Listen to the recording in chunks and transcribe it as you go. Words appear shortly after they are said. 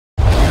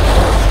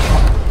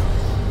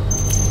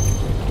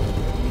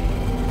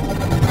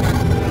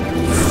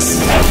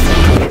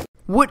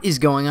What is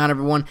going on,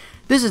 everyone?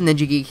 This is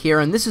Ninja Geek here,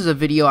 and this is a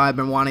video I've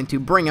been wanting to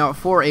bring out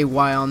for a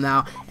while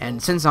now,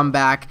 and since I'm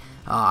back,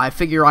 I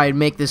figure I'd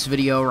make this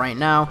video right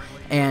now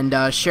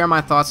and share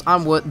my thoughts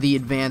on what the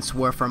Advanced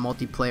Warfare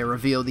Multiplayer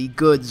reveal, the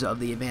goods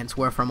of the Advanced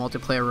Warfare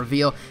Multiplayer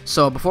reveal.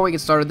 So before we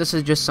get started, this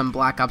is just some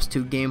Black Ops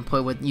 2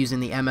 gameplay with using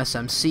the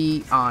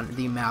MSMC on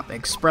the map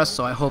Express,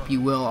 so I hope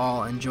you will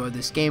all enjoy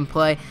this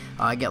gameplay.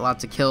 Get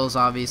lots of kills,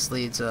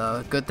 obviously, it's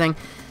a good thing.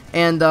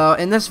 And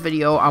in this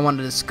video, I want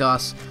to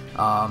discuss,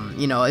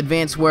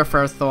 Advanced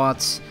Warfare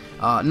thoughts.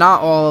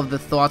 Not all of the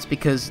thoughts,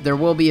 because there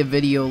will be a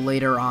video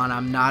later on.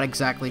 I'm not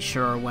exactly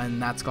sure when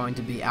that's going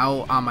to be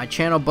out on my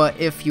channel, but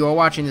if you are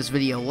watching this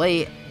video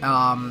late,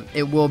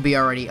 it will be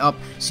already up,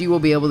 so you will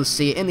be able to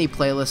see it in the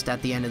playlist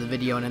at the end of the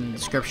video and in the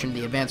description,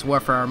 the Advanced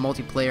Warfare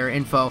Multiplayer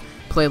info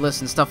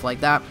playlist and stuff like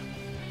that.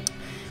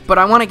 But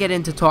I want to get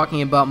into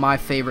talking about my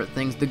favorite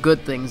things, the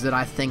good things that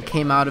I think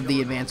came out of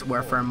the Advanced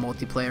Warfare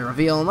Multiplayer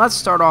reveal. And let's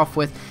start off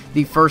with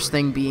the first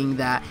thing being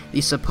that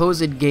the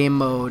supposed game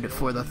mode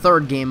for the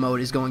third game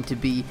mode is going to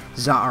be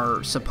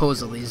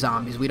supposedly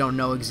zombies. We don't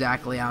know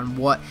exactly on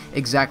what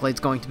exactly it's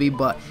going to be,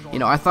 but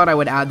I thought I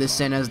would add this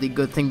in as the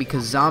good thing,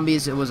 because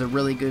zombies, it was a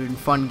really good and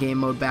fun game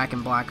mode back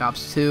in Black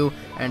Ops 2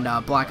 and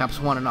Black Ops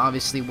 1, and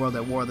obviously World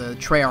at War, the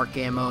Treyarch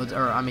game modes,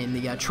 or I mean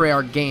the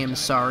Treyarch games,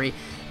 sorry.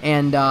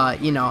 And,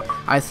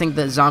 I think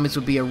that zombies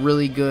would be a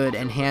really good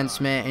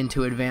enhancement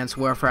into Advanced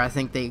Warfare. I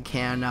think they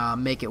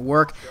can make it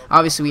work.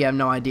 Obviously, we have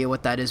no idea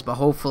what that is, but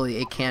hopefully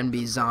it can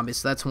be zombies.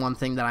 So that's one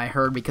thing that I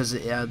heard, because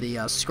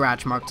the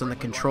scratch marks on the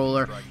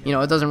controller,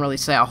 it doesn't really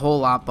say a whole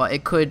lot, but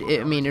it could,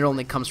 it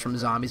only comes from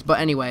zombies. But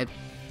anyway,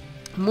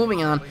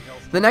 moving on.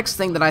 The next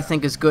thing that I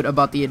think is good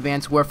about the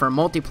Advanced Warfare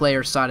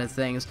multiplayer side of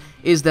things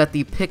is that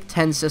the Pick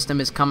 10 system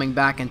is coming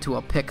back into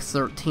a Pick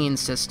 13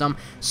 system.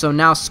 So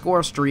now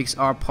score streaks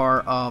are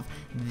part of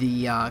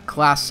the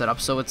class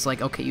setup. So it's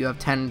like, okay, you have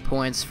 10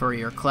 points for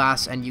your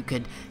class, and you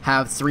could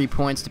have 3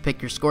 points to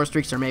pick your score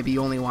streaks, or maybe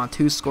you only want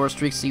 2 score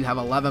streaks, so you have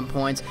 11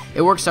 points.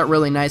 It works out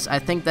really nice. I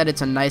think that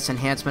it's a nice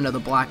enhancement of the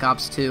Black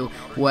Ops 2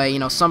 way.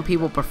 Some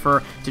people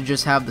prefer to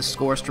just have the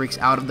score streaks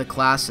out of the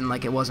class, and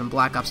like it was in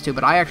Black Ops 2,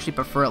 but I actually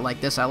prefer it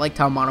like this. I liked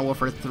how Modern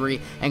Warfare 3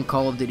 and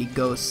Call of Duty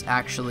Ghosts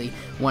actually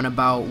went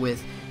about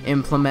with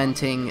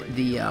implementing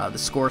the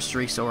score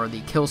streaks, or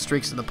the kill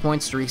streaks, or the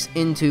point streaks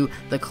into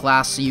the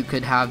class, so you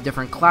could have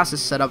different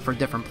classes set up for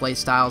different play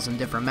styles and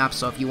different maps.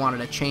 So if you wanted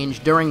to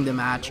change during the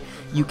match,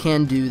 you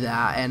can do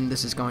that, and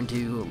this is going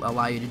to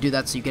allow you to do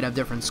that, so you could have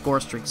different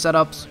score streak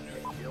setups.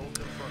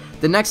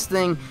 The next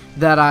thing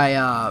that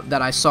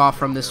I saw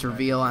from this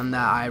reveal and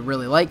that I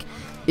really like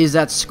is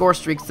that score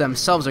streaks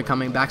themselves are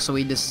coming back. So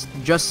we just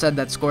said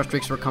that score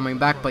streaks were coming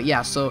back, but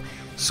yeah, so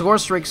score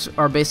streaks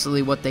are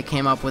basically what they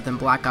came up with in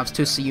Black Ops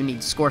 2, so you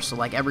need scores, so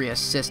like every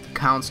assist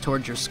counts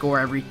towards your score,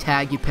 every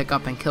tag you pick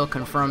up and kill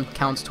confirmed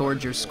counts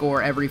towards your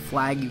score, every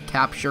flag you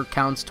capture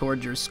counts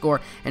towards your score,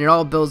 and it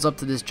all builds up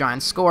to this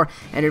giant score.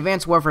 And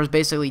Advanced Warfare is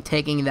basically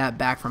taking that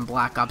back from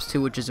Black Ops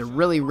 2, which is a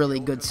really, really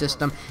good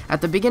system.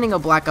 At the beginning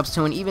of Black Ops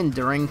 2, and even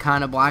during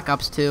kind of Black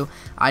Ops 2,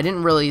 I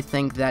didn't really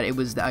think that it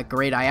was that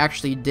great. I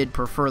actually did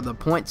prefer the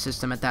point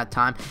system at that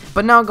time,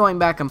 but now going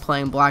back and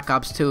playing Black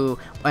Ops 2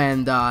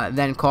 and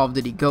then Call of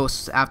Duty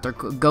Ghosts after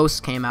Ghosts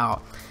came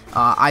out,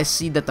 I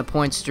see that the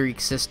point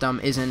streak system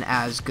isn't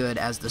as good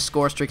as the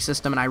score streak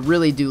system, and I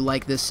really do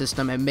like this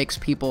system. It makes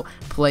people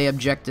play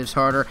objectives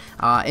harder.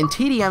 In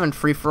TDM and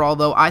free-for-all,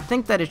 though, I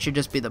think that it should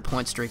just be the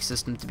point streak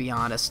system, to be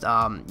honest.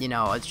 I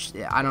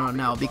don't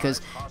know, because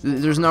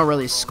there's no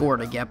really score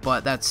to get,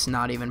 but that's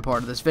not even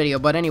part of this video.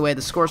 But anyway,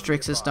 the score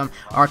streak system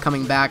are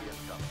coming back.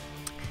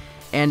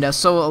 And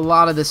so a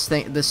lot of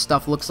this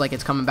stuff looks like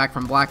it's coming back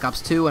from Black Ops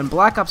 2, and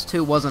Black Ops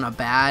 2 wasn't a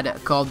bad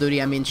Call of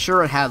Duty. I mean,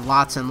 sure, it had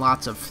lots and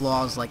lots of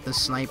flaws, like the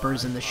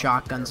snipers and the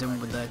shotguns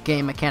and with the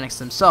game mechanics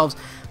themselves,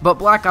 but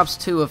Black Ops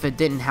 2, if it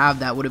didn't have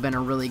that, would have been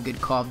a really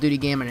good Call of Duty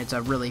game, and it's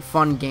a really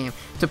fun game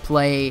to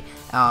play,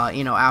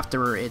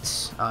 after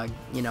its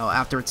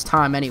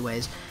time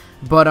anyways.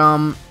 But,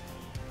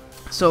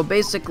 so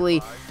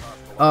basically,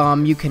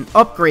 you can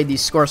upgrade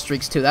these score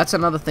streaks too. That's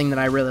another thing that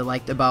I really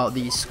liked about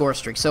these score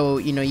streaks. So,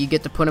 you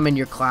get to put them in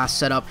your class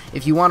setup.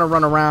 If you want to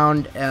run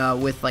around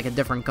with like a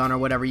different gun or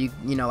whatever,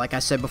 like I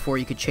said before,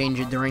 you could change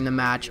it during the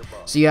match.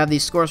 So you have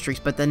these score streaks.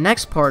 But the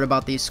next part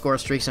about these score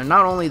streaks are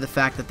not only the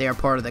fact that they are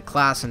part of the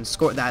class and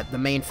the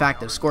main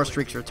fact of score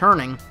streaks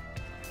returning,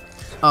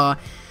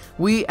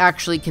 we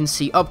actually can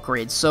see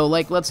upgrades. So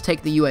like, let's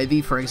take the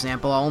UAV for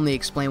example. I'll only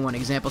explain one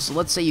example. So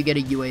let's say you get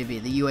a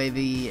UAV. The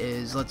UAV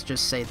is, let's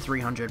just say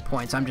 300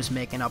 points. I'm just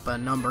making up a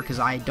number because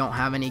I don't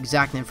have any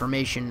exact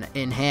information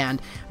in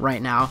hand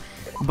right now.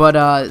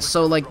 But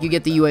so like, you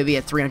get the UAV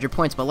at 300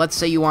 points, but let's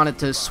say you wanted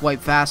to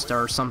swipe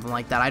faster or something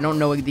like that. I don't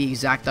know the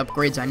exact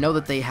upgrades. I know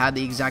that they had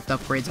the exact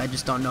upgrades, I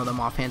just don't know them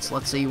offhand. So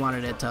let's say you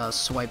wanted it to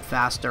swipe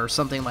faster or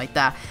something like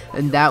that,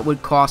 and that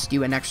would cost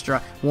you an extra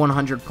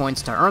 100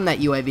 points to earn that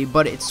UAV,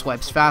 but it's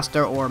swipes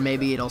faster, or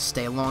maybe it'll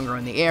stay longer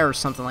in the air or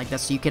something like that.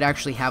 So you could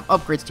actually have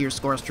upgrades to your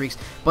score streaks,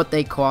 but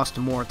they cost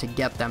more to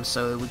get them.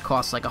 So it would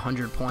cost like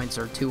 100 points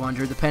or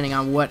 200 depending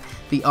on what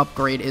the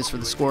upgrade is for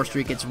the score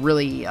streak. It's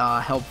really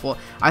helpful.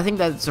 I think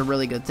that it's a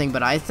really good thing,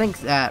 but I think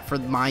that for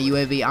my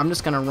UAV, I'm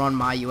just going to run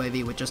my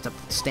UAV with just a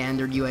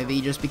standard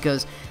UAV, just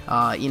because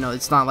you know,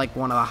 it's not like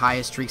one of the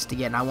highest streaks to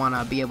get, and I want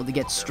to be able to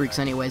get streaks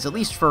anyways, at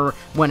least for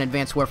when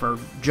Advanced Warfare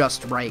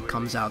Just Right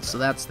comes out. So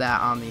that's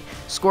that on the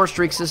score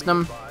streak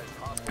system.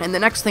 And the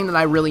next thing that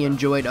I really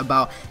enjoyed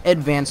about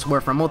Advanced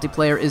Warfare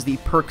Multiplayer is the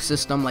perk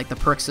system, like the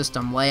perk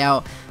system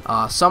layout.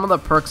 Some of the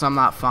perks I'm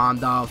not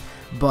fond of,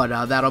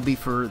 but that'll be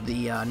for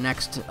the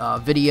next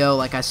video.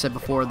 Like I said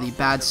before, the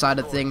bad side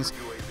of things.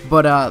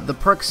 But the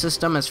perk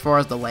system, as far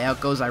as the layout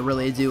goes, I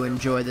really do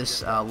enjoy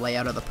this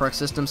layout of the perk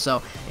system.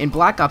 So in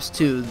Black Ops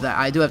 2,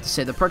 I do have to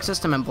say the perk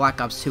system in Black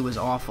Ops 2 was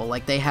awful.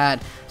 Like, they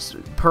had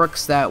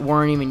perks that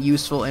weren't even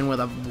useful, and with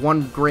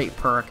one great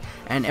perk,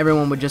 and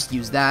everyone would just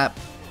use that.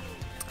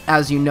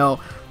 As you know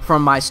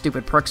from my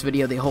stupid perks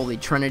video, the Holy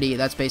Trinity,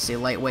 that's basically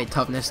lightweight,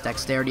 toughness,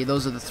 dexterity.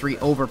 Those are the 3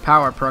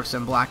 overpowered perks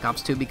in Black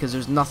Ops 2, because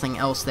there's nothing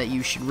else that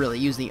you should really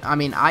use. I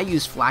mean, I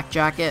use Flak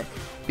Jacket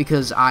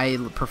because I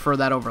prefer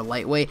that over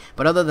lightweight,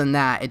 but other than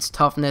that, it's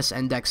toughness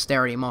and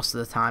dexterity most of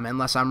the time,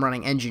 unless I'm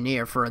running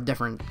engineer for a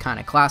different kind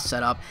of class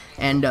setup,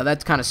 and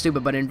that's kind of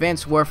stupid. But in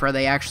Advanced Warfare,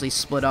 they actually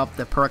split up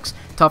the perks.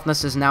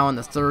 Toughness is now in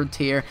the 3rd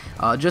tier.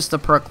 Just the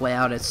perk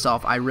layout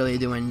itself, I really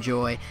do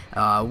enjoy,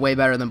 way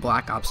better than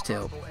Black Ops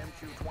 2.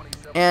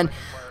 And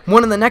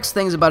one of the next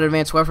things about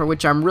Advanced Warfare,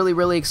 which I'm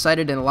really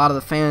excited, and a lot of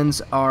the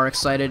fans are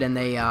excited, and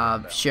they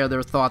share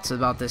their thoughts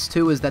about this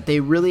too, is that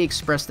they really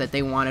expressed that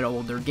they wanted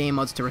older game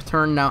modes to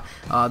return. Now,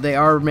 they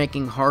are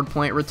making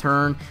Hardpoint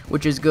return,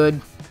 which is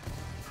good.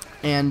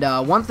 And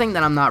one thing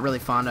that I'm not really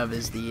fond of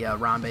is the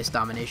round-based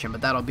domination,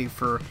 but that'll be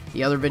for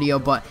the other video.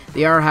 But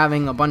they are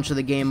having a bunch of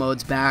the game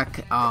modes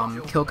back.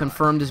 Kill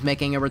Confirmed is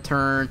making a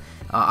return.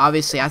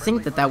 Obviously, I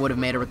think that would have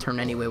made a return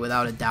anyway,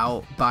 without a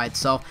doubt, by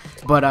itself.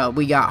 But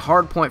we got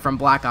Hardpoint from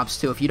Black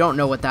Ops 2. If you don't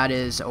know what that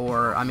is,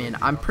 or, I mean,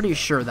 I'm pretty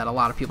sure that a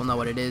lot of people know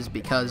what it is,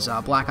 because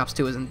Black Ops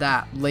 2 isn't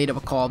that late of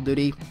a Call of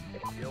Duty.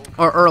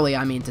 Or early,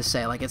 I mean to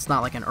say. Like, it's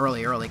not like an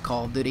early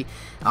Call of Duty.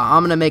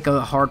 I'm going to make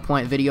a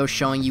Hardpoint video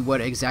showing you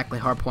what exactly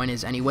Hardpoint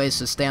is anyways,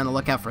 so stay on the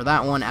lookout for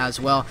that one as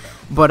well.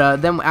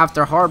 But then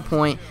after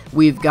Hardpoint,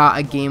 we've got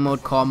a game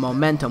mode called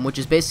Momentum, which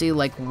is basically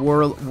like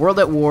World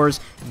at War's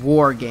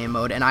War game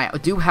mode. And I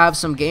do have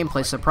some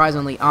gameplay,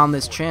 surprisingly, on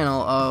this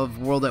channel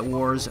of World at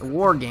War's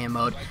War game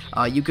mode.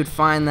 You could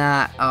find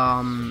that,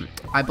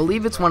 I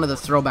believe it's one of the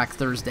Throwback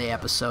Thursday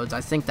episodes.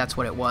 I think that's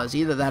what it was.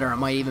 Either that, or it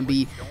might even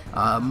be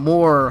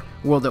more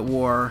World at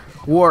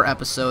War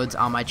episodes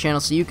on my channel,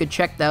 so you could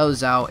check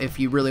those out if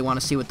you really want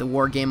to see what the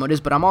War game mode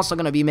is. But I'm also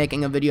going to be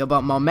making a video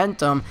about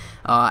Momentum,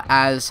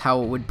 as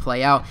how it would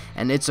play out,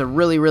 and it's a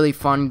really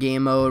fun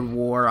game mode,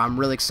 War. I'm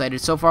really excited.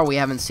 So far, we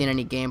haven't seen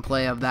any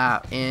gameplay of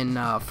that in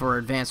for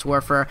Advanced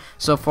Warfare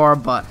so far,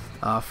 but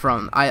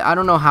I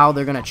don't know how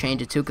they're going to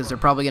change it too, because they're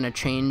probably going to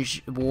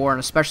change War, and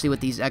especially with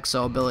these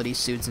exo ability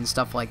suits and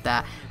stuff like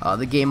that,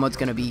 the game mode's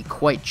going to be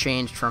quite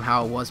changed from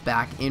how it was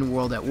back in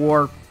World at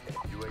War.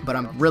 But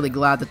I'm really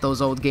glad that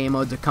those old game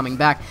modes are coming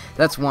back.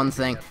 That's one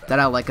thing that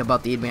I like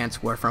about the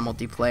Advanced Warfare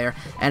multiplayer.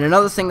 And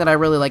another thing that I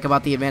really like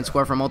about the Advanced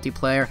Warfare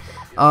multiplayer,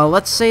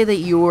 let's say that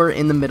you're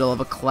in the middle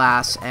of a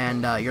class,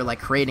 and you're like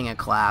creating a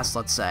class,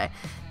 let's say,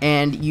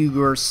 and you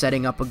were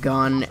setting up a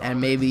gun, and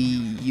maybe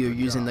you're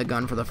using the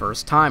gun for the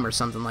first time or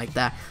something like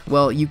that.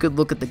 Well, you could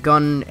look at the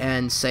gun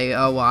and say,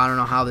 oh, well, I don't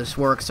know how this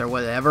works or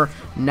whatever.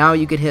 Now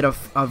you could hit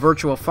a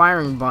virtual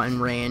firing button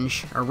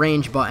range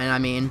button, I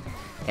mean,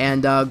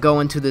 and go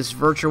into this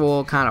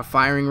virtual kind of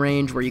firing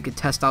range where you could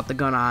test out the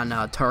gun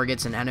on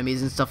targets and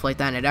enemies and stuff like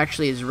that, and it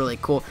actually is really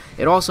cool.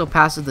 It also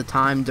passes the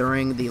time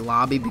during the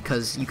lobby,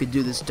 because you could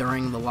do this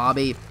during the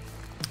lobby.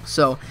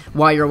 So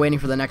while you're waiting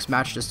for the next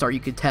match to start, you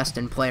could test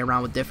and play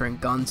around with different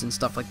guns and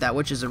stuff like that,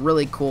 which is a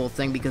really cool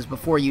thing, because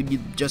before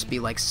you'd just be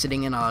like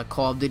sitting in a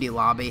Call of Duty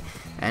lobby,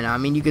 and I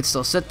mean, you could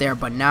still sit there,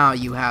 but now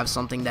you have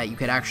something that you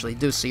could actually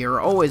do, so you're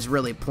always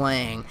really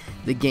playing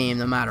the game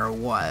no matter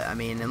what. I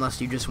mean,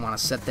 unless you just want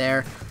to sit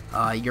there,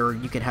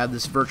 you could have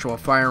this virtual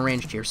firing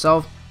range to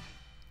yourself.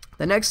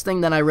 The next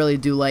thing that I really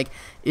do like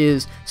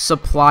is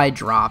supply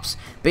drops.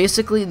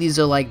 Basically, these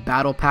are like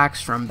battle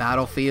packs from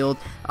Battlefield.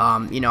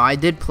 You know, I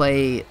did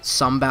play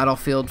some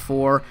Battlefield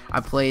 4.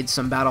 I played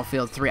some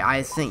Battlefield 3.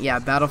 I think, yeah,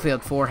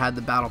 Battlefield 4 had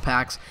the battle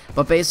packs.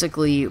 But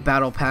basically,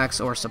 battle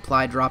packs or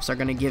supply drops are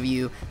going to give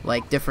you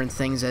like different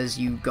things as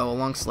you go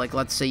along. So, like,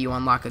 let's say you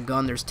unlock a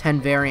gun. There's 10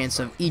 variants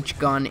of each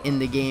gun in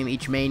the game,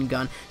 each main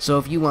gun. So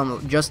if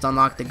you just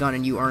unlock the gun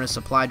and you earn a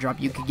supply drop,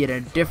 you could get a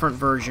different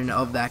version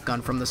of that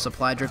gun from the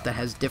supply drop that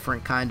has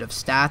different kind of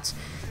stats.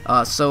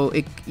 So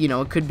it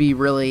could be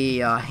really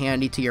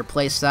handy to your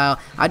playstyle.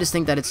 I just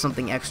think that it's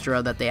something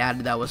extra that they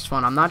added that was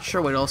fun. I'm not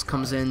sure what else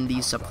comes in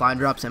these supply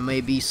drops. It may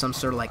be some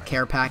sort of like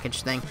care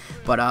package thing,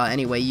 but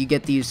anyway, you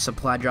get these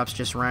supply drops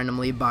just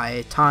randomly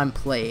by time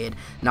played,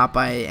 not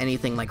by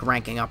anything like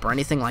ranking up or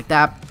anything like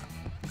that.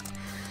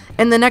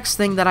 And the next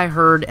thing that I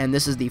heard, and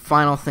this is the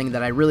final thing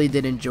that I really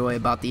did enjoy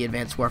about the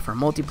Advanced Warfare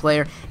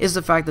multiplayer, is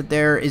the fact that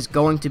there is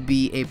going to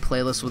be a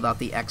playlist without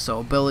the exo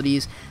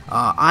abilities.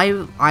 I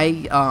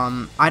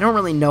don't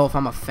really know if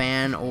I'm a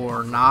fan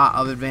or not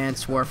of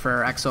Advanced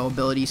Warfare exo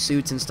ability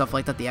suits and stuff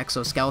like that, the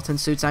exoskeleton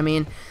suits I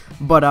mean,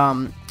 but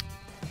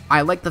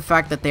I like the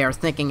fact that they are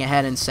thinking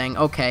ahead and saying,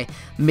 okay,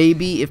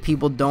 maybe if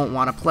people don't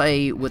want to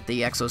play with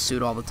the exo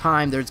suit all the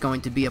time, there's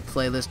going to be a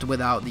playlist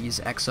without these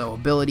exo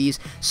abilities.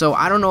 So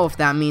I don't know if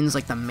that means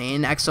like the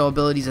main exo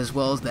abilities as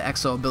well as the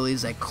exo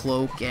abilities like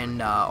cloak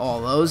and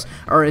all those,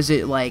 or is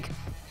it like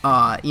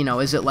you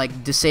know, is it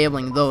like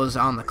disabling those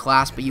on the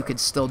class but you could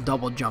still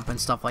double jump and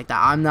stuff like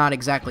that? I'm not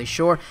exactly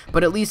sure,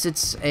 but at least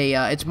it's a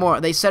it's more,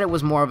 they said it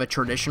was more of a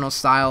traditional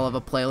style of a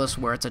playlist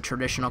where it's a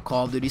traditional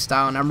Call of Duty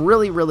style, and I'm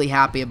really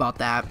happy about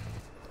that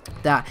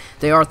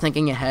they are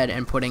thinking ahead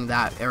and putting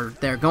that, or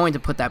they're going to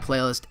put that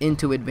playlist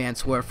into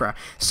Advanced Warfare.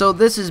 So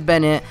this has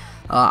been it.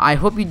 I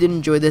hope you did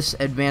enjoy this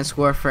Advanced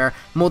Warfare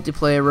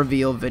multiplayer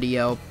reveal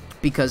video,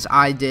 because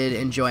I did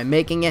enjoy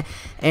making it.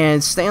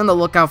 And stay on the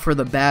lookout for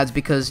the bads,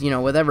 because, you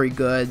know, with every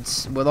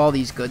goods, with all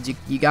these goods,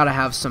 you gotta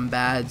have some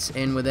bads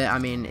in with it. I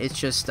mean, it's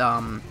just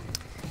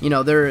you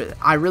know,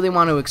 I really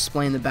want to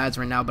explain the bads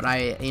right now, but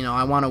I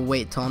want to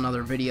wait till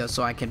another video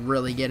so I can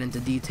really get into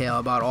detail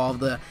about all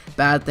the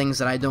bad things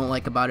that I don't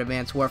like about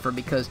Advanced Warfare,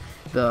 because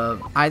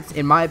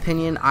in my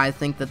opinion, I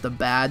think that the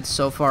bads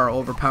so far are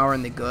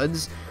overpowering the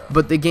goods,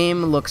 but the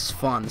game looks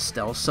fun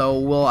still, so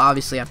we'll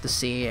obviously have to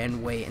see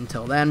and wait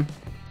until then.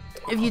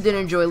 If you did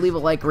enjoy, leave a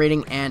like,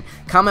 rating, and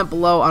comment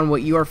below on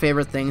what your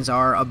favorite things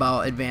are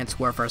about Advanced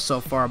Warfare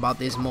so far, about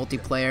this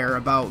multiplayer,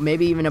 about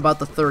maybe even about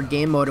the third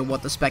game mode and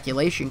what the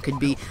speculation could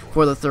be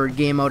for the third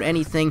game mode.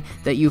 Anything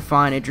that you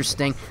find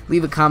interesting,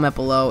 leave a comment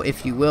below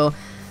if you will.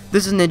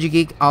 This is Ninja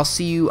Geek. I'll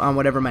see you on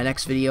whatever my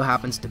next video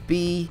happens to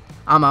be.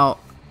 I'm out.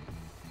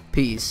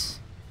 Peace.